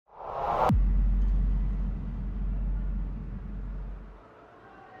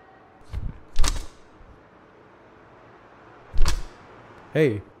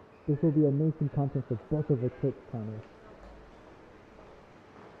Hey. This will be amazing content for both of our Twitch channels.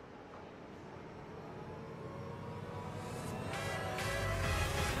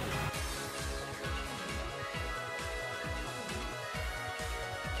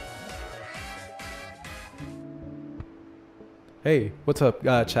 Hey, what's up,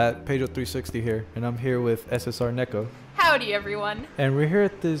 chat? Pedro360 here, and I'm here with SSR Neko. Howdy, everyone. And we're here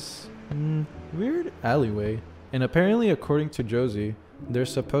at this weird alleyway. And apparently, according to Josie,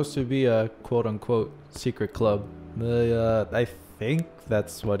 there's supposed to be a quote-unquote secret club. I think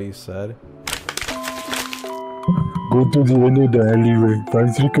that's what he said. Go to the end of the alleyway,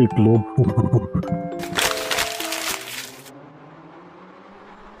 find secret club.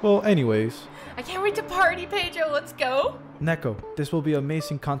 Well, anyways. I can't wait to party, Pedro. Let's go. Neko, this will be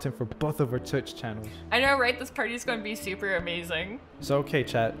amazing content for both of our Twitch channels. I know, right? This party is going to be super amazing. So, okay,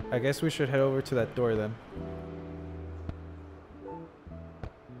 chat. I guess we should head over to that door then.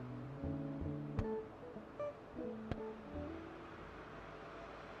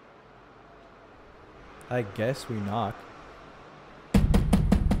 I guess we knock.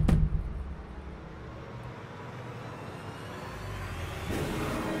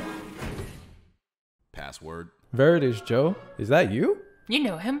 Password. There it is, Joe. Is that you? You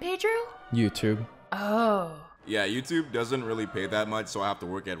know him, Pedro? YouTube. Oh. Yeah, YouTube doesn't really pay that much, so I have to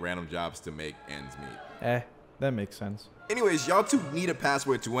work at random jobs to make ends meet. That makes sense. Anyways, y'all two need a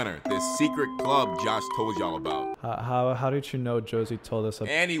password to enter this secret club Josh told y'all about. How did you know Josie told us about?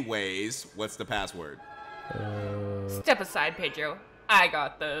 Anyways, what's the password? Step aside, Pedro. I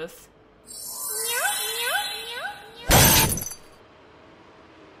got this.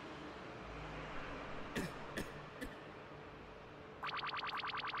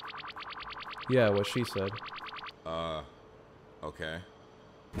 Yeah, what she said. Okay.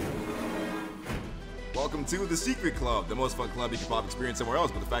 Welcome to the Secret Club, the most fun club you can probably experience somewhere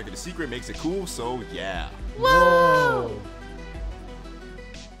else, but the fact that the secret makes it cool, so yeah. Whoa!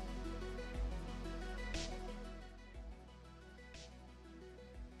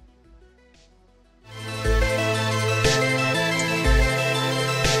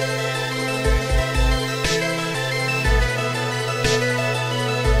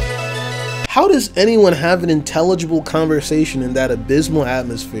 How does anyone have an intelligible conversation in that abysmal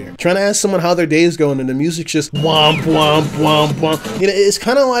atmosphere? Trying to ask someone how their day is going and the music's just womp womp womp womp. You know, it's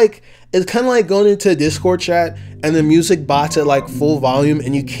kind of like going into a Discord chat and the music bots at like full volume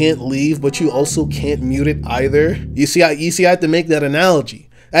and you can't leave, but you also can't mute it either. You see, I had to make that analogy.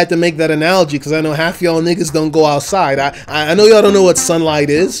 I had to make that analogy because I know half y'all niggas don't go outside. I know y'all don't know what sunlight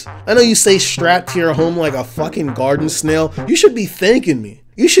is. I know you stay strapped to your home like a fucking garden snail. You should be thanking me.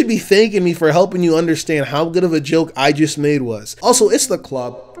 You should be thanking me for helping you understand how good of a joke I just made was. Also, it's the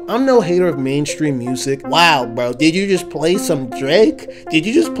club. I'm no hater of mainstream music. Wow, bro, did you just play some Drake? Did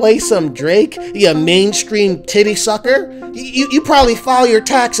you just play some Drake? You mainstream titty sucker? You probably file your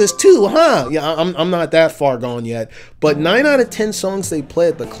taxes too, huh? Yeah, I'm not that far gone yet. But 9 out of 10 songs they play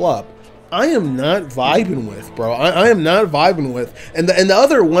at the club, I am not vibing with, bro. I am not vibing with. And the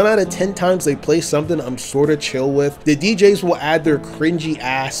other 1 out of 10 times they play something I'm sort of chill with, the DJs will add their cringy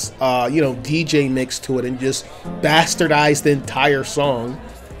ass, DJ mix to it and just bastardize the entire song.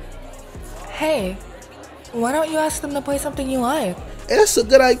 Hey, why don't you ask them to play something you like? Hey, that's a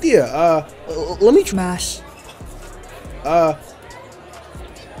good idea. Let me Smash. Let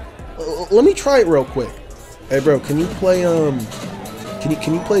me try it real quick. Hey, bro, can you play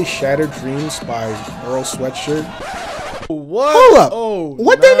Can you play Shattered Dreams by Earl Sweatshirt? What? Hold up. Oh,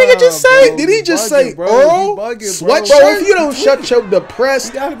 what that nigga just say? Bro, Did he just say bro. Earl Sweatshirt? Bro, if you don't shut your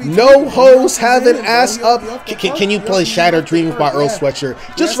depressed, no hoes having ass up. Can you play Shattered Dreams by Earl Sweatshirt?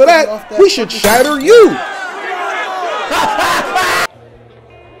 Just for that, we should shatter you.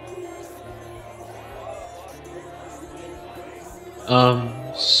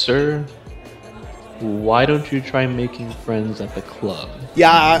 Sir, why don't you try making friends at the club?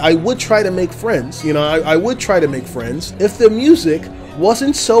 Yeah, I would try to make friends. You know, I would try to make friends if the music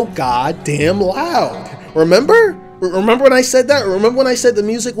wasn't so goddamn loud. Remember? Remember when I said that? Remember when I said the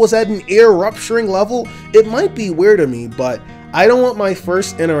music was at an ear-rupturing level? It might be weird to me, but I don't want my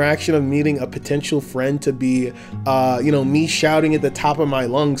first interaction of meeting a potential friend to be, me shouting at the top of my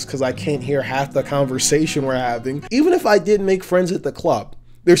lungs because I can't hear half the conversation we're having. Even if I did make friends at the club,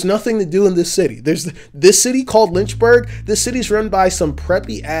 there's nothing to do in this city. There's this city called Lynchburg. This city's run by some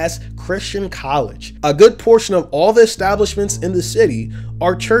preppy ass Christian college. A good portion of all the establishments in the city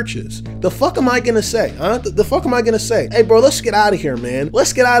are churches. The fuck am I gonna say? Huh? The fuck am I gonna say? Hey bro, let's get out of here, man.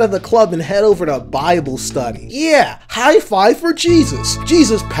 Let's get out of the club and head over to Bible study. Yeah, high five for Jesus.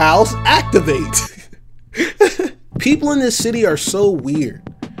 Jesus pals, activate. People in this city are so weird.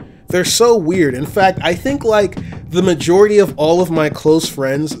 They're so weird. In fact, I think like the majority of all of my close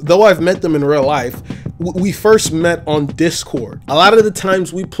friends, though I've met them in real life, we first met on Discord. A lot of the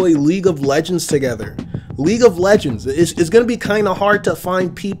times we play League of Legends together. League of Legends is going to be kind of hard to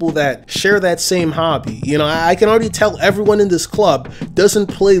find people that share that same hobby. You know, I can already tell everyone in this club doesn't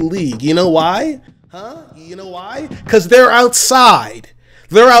play League. You know why? Huh? You know why? Because they're outside.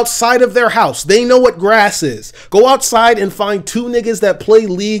 They're outside of their house. They know what grass is. Go outside and find 2 niggas that play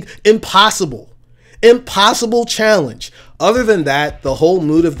League. Impossible. Impossible challenge. Other than that, the whole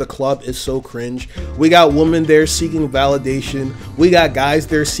mood of the club is so cringe. We got women there seeking validation. We got guys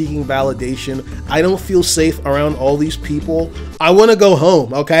there seeking validation. I don't feel safe around all these people. I want to go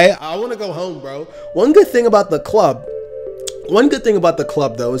home, okay? I want to go home, bro. One good thing about the club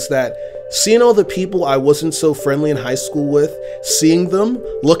though is that seeing all the people I wasn't so friendly in high school with, seeing them,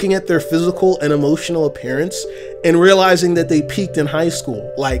 looking at their physical and emotional appearance, and realizing that they peaked in high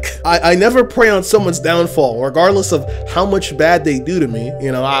school. Like, I never pray on someone's downfall, regardless of how much bad they do to me.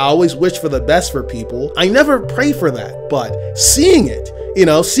 You know, I always wish for the best for people. I never pray for that, but seeing it, you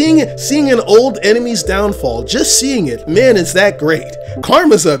know, seeing an old enemy's downfall, just seeing it, man, it's that great.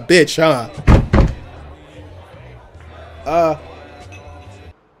 Karma's a bitch, huh?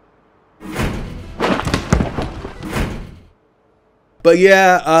 But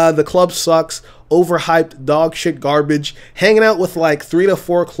yeah, the club sucks. Overhyped, dog shit garbage. Hanging out with like 3 to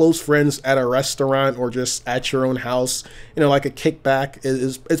 4 close friends at a restaurant or just at your own house, you know, like a kickback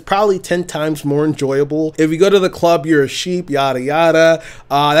is probably 10 times more enjoyable. If you go to the club, you're a sheep, yada yada.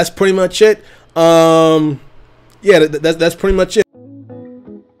 That's pretty much it. Yeah, that's pretty much it.